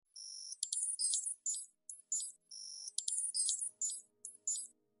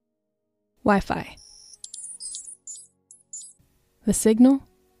Wi-Fi. The signal?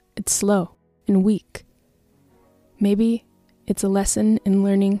 It's slow and weak. Maybe it's a lesson in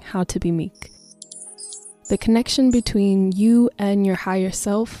learning how to be meek. The connection between you and your higher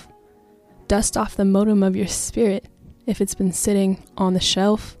self. Dust off the modem of your spirit if it's been sitting on the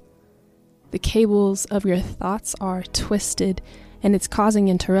shelf. The cables of your thoughts are twisted and it's causing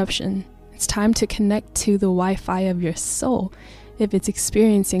interruption. It's time to connect to the Wi-Fi of your soul if it's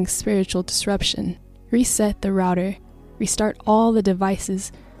experiencing spiritual disruption. Reset the router, restart all the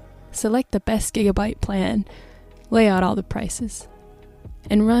devices, select the best gigabyte plan, lay out all the prices,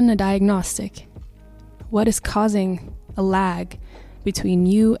 and run a diagnostic. What is causing a lag between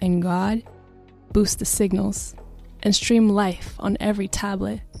you and God? Boost the signals and stream life on every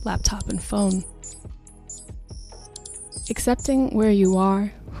tablet, laptop, and phone. Accepting where you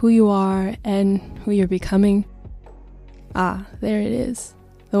are, who you are, and who you're becoming. Ah, there it is,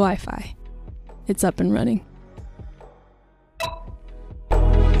 the Wi-Fi. It's up and running.